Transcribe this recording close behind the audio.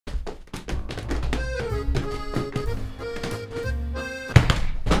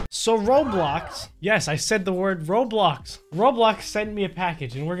So Roblox, yes, I said the word Roblox. Roblox sent me a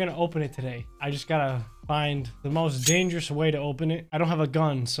package and we're gonna open it today. I just gotta find the most dangerous way to open it. I don't have a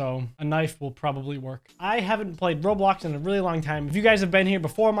gun, so a knife will probably work. I haven't played Roblox in a really long time. If you guys have been here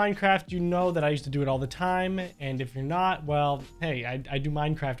before Minecraft, you know that I used to do it all the time. And if you're not, well, hey, I do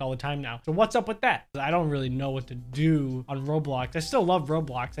Minecraft all the time now. So what's up with that? I don't really know what to do on Roblox. I still love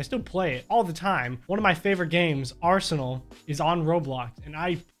Roblox. I still play it all the time. One of my favorite games, Arsenal, is on Roblox, and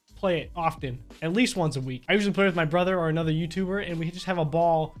I play it often, at least once a week. I usually play with my brother or another YouTuber, and we just have a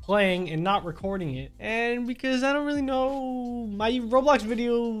ball playing and not recording it. And because I don't really know my Roblox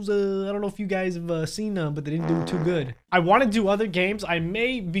videos, I don't know if you guys have seen them, but they didn't do too good. I want to do other games. I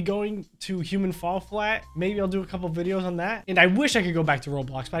may be going to Human Fall Flat. Maybe I'll do a couple videos on that. And I wish I could go back to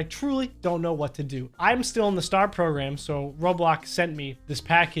Roblox, but I truly don't know what to do. I'm still in the STAR program, so Roblox sent me this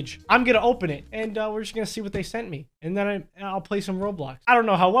package. I'm gonna open it, and we're just gonna see what they sent me. And then I'll play some Roblox. I don't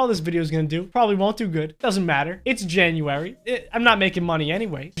know how well this video is gonna do. Probably won't do good. Doesn't matter. It's January. I'm not making money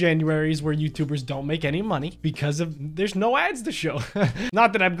anyway. January is where YouTubers don't make any money because there's no ads to show.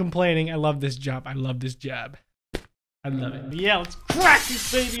 Not that I'm complaining. I love this job. I love this job. I love it. But yeah, let's crack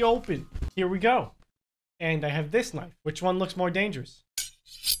this baby open. Here we go. And I have this knife. Which one looks more dangerous?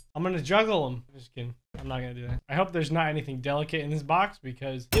 I'm gonna juggle them. Just kidding. I'm not gonna do that. I hope there's not anything delicate in this box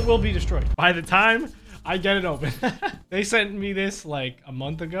because it will be destroyed by the time I get it open. They sent me this like a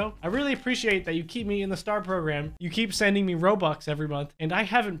month ago. I really appreciate that you keep me in the STAR program. You keep sending me Robux every month, and I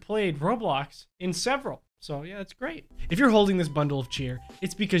haven't played Roblox in several. So yeah, it's great. If you're holding this bundle of cheer,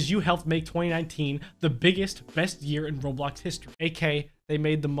 it's because you helped make 2019 the biggest, best year in Roblox history. AK, they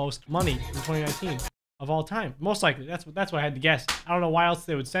made the most money in 2019. Of all time, most likely. That's what I had to guess. I don't know why else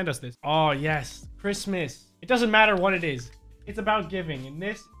they would send us this. Oh yes, Christmas. It doesn't matter what it is. It's about giving. And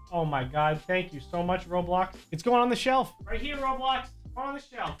this, oh my God, thank you so much, Roblox. It's going on the shelf right here, Roblox. On the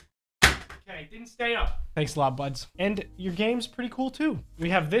shelf. Okay, didn't stay up. Thanks a lot, buds. And your game's pretty cool too.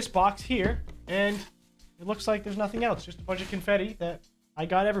 We have this box here, and it looks like there's nothing else. Just a bunch of confetti that I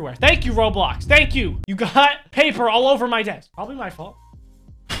got everywhere. Thank you, Roblox. Thank you. You got paper all over my desk. Probably my fault.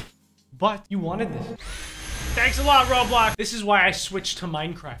 But you wanted this. Thanks a lot, Roblox. This is why I switched to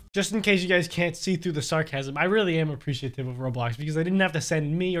Minecraft. Just in case you guys can't see through the sarcasm, I really am appreciative of Roblox because they didn't have to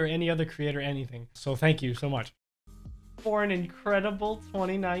send me or any other creator anything. So thank you so much. For an incredible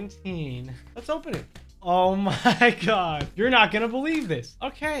 2019. Let's open it. Oh my God. You're not gonna believe this.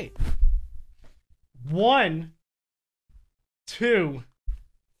 Okay. 1, 2,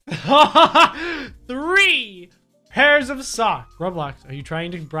 3 pairs of socks. Roblox, are you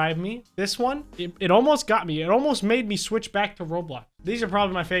trying to bribe me? This one, it almost got me. It almost made me switch back to Roblox. These are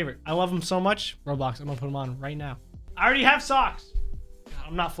probably my favorite. I love them so much. Roblox, I'm gonna put them on right now. I already have socks.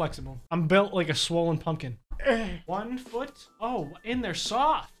 I'm not flexible. I'm built like a swollen pumpkin. 1 foot. Oh, and they're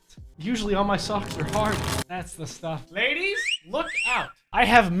soft. Usually all my socks are hard. That's the stuff. Ladies, look out. I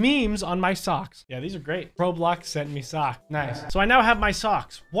have memes on my socks. Yeah, these are great. Roblox sent me socks. Nice. So I now have my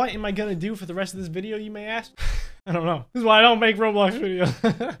socks. What am I gonna do for the rest of this video, you may ask? I don't know. This is why I don't make Roblox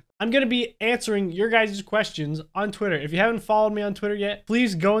videos. I'm gonna be answering your guys' questions on Twitter. If you haven't followed me on Twitter yet,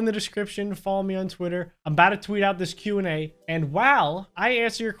 please go in the description, follow me on Twitter. I'm about to tweet out this Q&A. And while I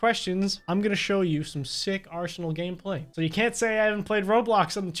answer your questions, I'm gonna show you some sick Arsenal gameplay. So you can't say I haven't played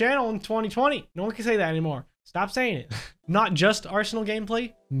Roblox on the channel in 2020. No one can say that anymore. Stop saying it. Not just Arsenal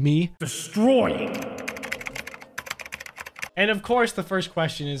gameplay, me destroying. And of course, the first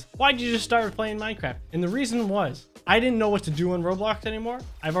question is, why did you just start playing Minecraft? And the reason was, I didn't know what to do on Roblox anymore.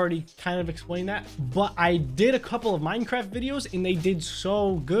 I've already kind of explained that, but I did a couple of Minecraft videos and they did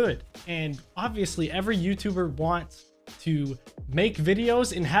so good. And obviously every YouTuber wants to make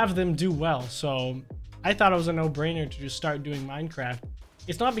videos and have them do well. So I thought it was a no-brainer to just start doing Minecraft.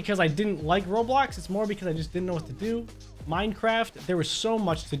 It's not because I didn't like Roblox, it's more because I just didn't know what to do. Minecraft, there was so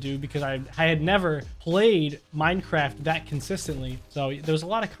much to do because I had never played Minecraft that consistently. So there was a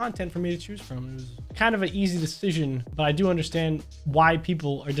lot of content for me to choose from. It was kind of an easy decision, but I do understand why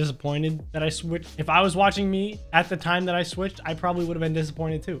people are disappointed that I switched. If I was watching me at the time that I switched, I probably would have been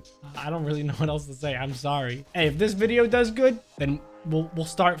disappointed too. I don't really know what else to say. I'm sorry. Hey, if this video does good, then we'll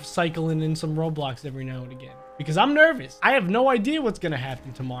start cycling in some Roblox every now and again. Because I'm nervous. I have no idea what's gonna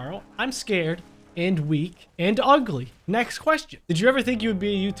happen tomorrow. I'm scared and weak and ugly. Next question. Did you ever think you would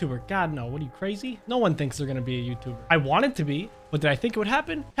be a YouTuber? God, no. What are you, crazy? No one thinks they're gonna be a YouTuber. I wanted to be, but did I think it would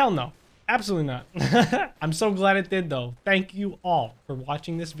happen? Hell no. Absolutely not. I'm so glad it did though. Thank you all for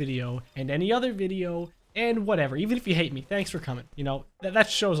watching this video and any other video and whatever. Even if you hate me, thanks for coming. You know, that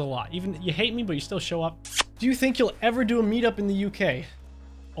shows a lot. Even you hate me, but you still show up. Do you think you'll ever do a meetup in the UK?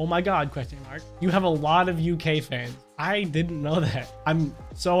 Oh my God, question mark. You have a lot of UK fans. I didn't know that. I'm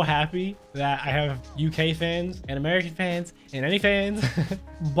so happy that I have UK fans and American fans and any fans,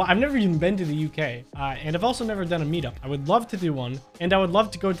 but I've never even been to the UK. And I've also never done a meetup. I would love to do one, and I would love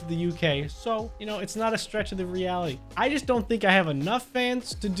to go to the UK. So, you know, it's not a stretch of the reality. I just don't think I have enough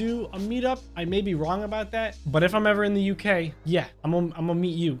fans to do a meetup. I may be wrong about that, but if I'm ever in the UK, yeah, I'm gonna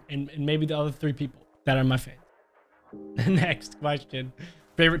meet you and maybe the other 3 people that are my fans. Next question.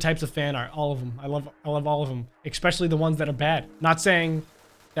 Favorite types of fan art, all of them. I love all of them, especially the ones that are bad. Not saying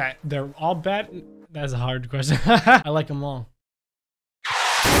that they're all bad. That's a hard question. I like them all.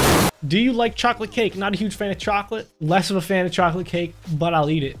 Do you like chocolate cake? Not a huge fan of chocolate. Less of a fan of chocolate cake, but I'll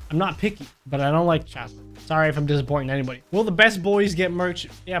eat it. I'm not picky, but I don't like chocolate. Sorry if I'm disappointing anybody. Will the best boys get merch?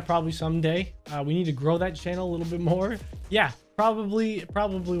 Yeah, probably someday. We need to grow that channel a little bit more. Yeah, probably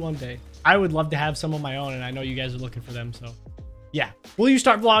one day. I would love to have some of my own, and I know you guys are looking for them, so yeah. Will you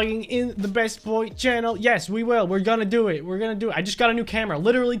start vlogging in the Best Boy channel? Yes, we will. We're gonna do it. We're gonna do it. I just got a new camera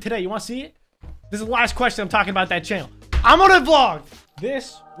literally today. You want to see it? This is the last question I'm talking about that channel. I'm gonna vlog.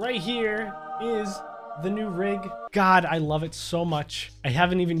 This right here is the new rig. God, I love it so much. I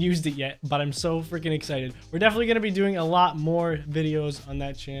haven't even used it yet, but I'm so freaking excited. We're definitely gonna be doing a lot more videos on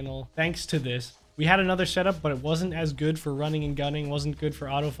that channel thanks to this. We had another setup, but it wasn't as good for running and gunning, wasn't good for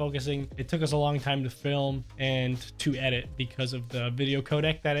autofocusing. It took us a long time to film and to edit because of the video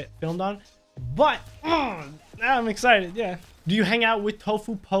codec that it filmed on. But now I'm excited, yeah. Do you hang out with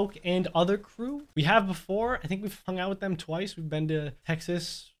Tofu, Poke, and other crew? We have before. I think we've hung out with them twice. We've been to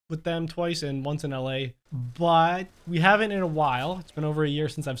Texas with them twice and once in LA, but we haven't in a while. It's been over a year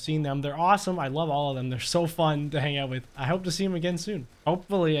since I've seen them. They're awesome. I love all of them. They're so fun to hang out with. I hope to see them again soon.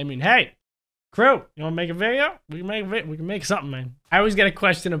 Hopefully, I mean, hey, crew, you want to make a video? We can make something, man. I always get a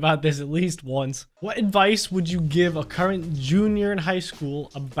question about this at least once. What advice would you give a current junior in high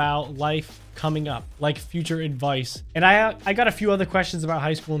school about life coming up, like future advice? And I got a few other questions about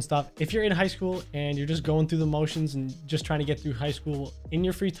high school and stuff. If you're in high school and you're just going through the motions and just trying to get through high school, in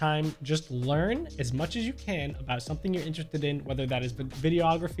your free time, just learn as much as you can about something you're interested in, whether that is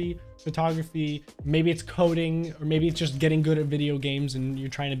videography, photography, maybe it's coding, or maybe it's just getting good at video games and you're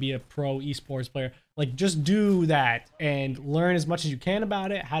trying to be a pro esports player. Like, just do that and learn as much as you can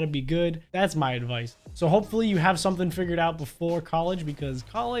about it, how to be good. That's my advice. So hopefully you have something figured out before college, because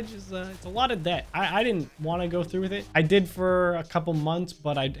college is it's a lot of debt. I didn't want to go through with it. I did for a couple months,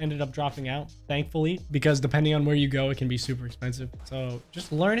 but I ended up dropping out, thankfully, because depending on where you go, it can be super expensive. So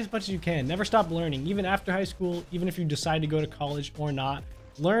just learn as much as you can. Never stop learning, even after high school, even if you decide to go to college or not.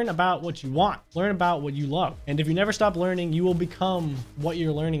 Learn about what you want. Learn about what you love. And if you never stop learning, you will become what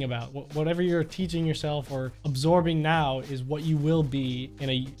you're learning about. Whatever you're teaching yourself or absorbing now is what you will be in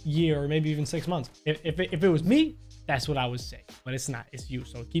a year or maybe even 6 months. If it was me, that's what I would say. But it's not. It's you.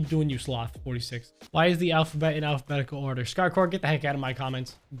 So keep doing you, Sloth 46. Why is the alphabet in alphabetical order? Scarcore, get the heck out of my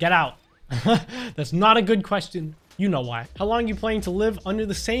comments. Get out. That's not a good question. You know why. How long are you planning to live under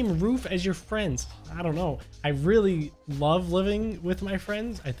the same roof as your friends? I don't know. I really love living with my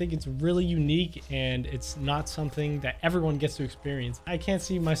friends. I think it's really unique and it's not something that everyone gets to experience. I can't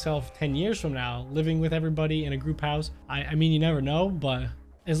see myself 10 years from now living with everybody in a group house. I mean, you never know, but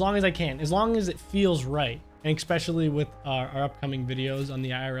as long as I can, as long as it feels right. And especially with our upcoming videos on the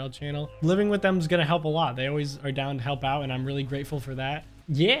IRL channel, living with them is going to help a lot. They always are down to help out, and I'm really grateful for that.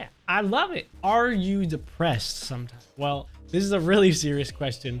 Yeah, I love it. Are you depressed sometimes? Well, this is a really serious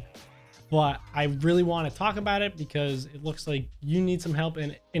question, but I really want to talk about it because it looks like you need some help,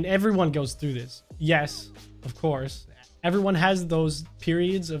 and everyone goes through this. Yes, of course. Everyone has those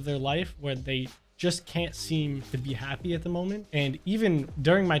periods of their life where they just can't seem to be happy at the moment. And even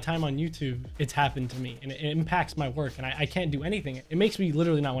during my time on YouTube, it's happened to me and it impacts my work, and I can't do anything. It makes me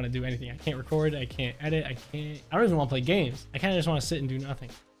literally not want to do anything. I can't record, I can't edit, I don't even want to play games. I kind of just want to sit and do nothing.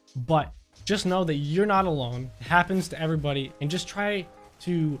 But just know that you're not alone. It happens to everybody, and just try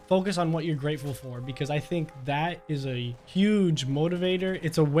to focus on what you're grateful for, because I think that is a huge motivator.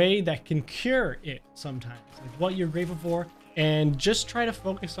 It's a way that can cure it sometimes, like what you're grateful for. And just try to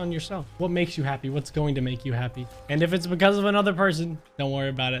focus on yourself. What makes you happy? What's going to make you happy? And if it's because of another person, don't worry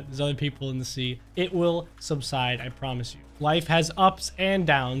about it. There's other people in the sea. It will subside, I promise you. Life has ups and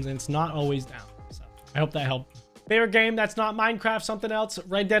downs, and it's not always down. So I hope that helped. Favorite game that's not Minecraft, something else?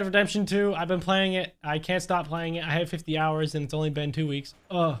 Red Dead Redemption 2. I've been playing it. I can't stop playing it. I have 50 hours, and it's only been 2 weeks.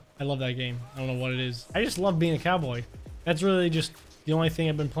 Oh, I love that game. I don't know what it is. I just love being a cowboy. That's really just the only thing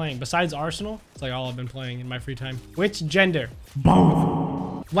I've been playing. Besides Arsenal, it's like all I've been playing in my free time. Which gender?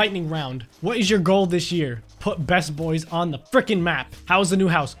 Both. Lightning round. What is your goal this year? Put Best Boys on the freaking map. How's the new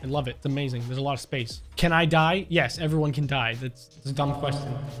house? I love it. It's amazing. There's a lot of space. Can I die? Yes, everyone can die. That's a dumb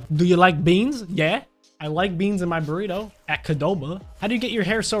question. Do you like beans? Yeah. I like beans in my burrito at Cadoba. How do you get your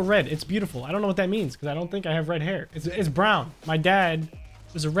hair so red? It's beautiful. I don't know what that means because I don't think I have red hair. It's brown. My dad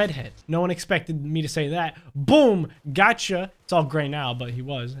was a redhead. No one expected me to say that. Boom. Gotcha. It's all gray now, but he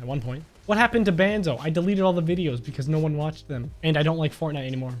was at one point. What happened to Banzo? I deleted all the videos because no one watched them. And I don't like Fortnite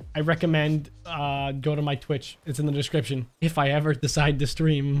anymore. I recommend go to my Twitch. It's in the description. If I ever decide to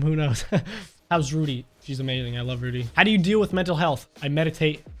stream, who knows? How's Rudy? She's amazing. I love Rudy. How do you deal with mental health? I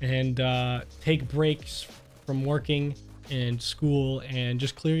meditate and take breaks from working and school and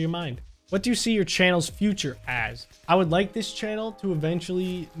just clear your mind. What do you see your channel's future as? I would like this channel to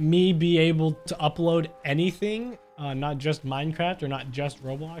eventually me be able to upload anything, not just Minecraft or not just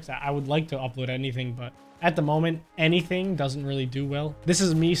Roblox. I would like to upload anything, but at the moment, anything doesn't really do well. This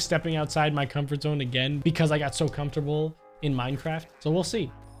is me stepping outside my comfort zone again because I got so comfortable in Minecraft. So we'll see.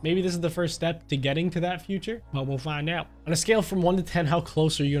 Maybe this is the first step to getting to that future, but we'll find out. On a scale from 1 to 10, how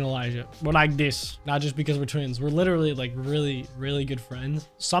close are you and Elijah? We're like this, not just because we're twins. We're literally like really, really good friends.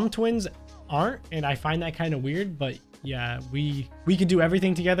 Some twins aren't, and I find that kind of weird, but yeah, we could do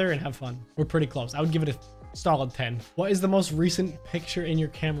everything together and have fun. We're pretty close. I would give it a solid 10. What is the most recent picture in your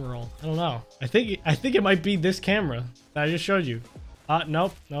camera roll? I don't know. I think it might be this camera that I just showed you.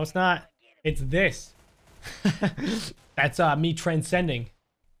 Nope. No, it's not. It's this. That's me transcending.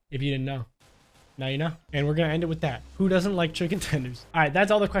 If you didn't know. Now you know. And we're going to end it with that. Who doesn't like chicken tenders? All right, that's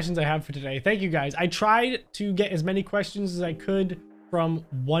all the questions I have for today. Thank you guys. I tried to get as many questions as I could from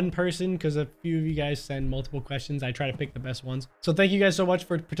one person because a few of you guys send multiple questions. I try to pick the best ones. So thank you guys so much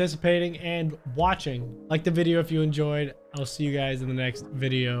for participating and watching. Like the video if you enjoyed. I'll see you guys in the next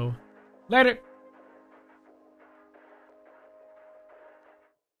video. Later.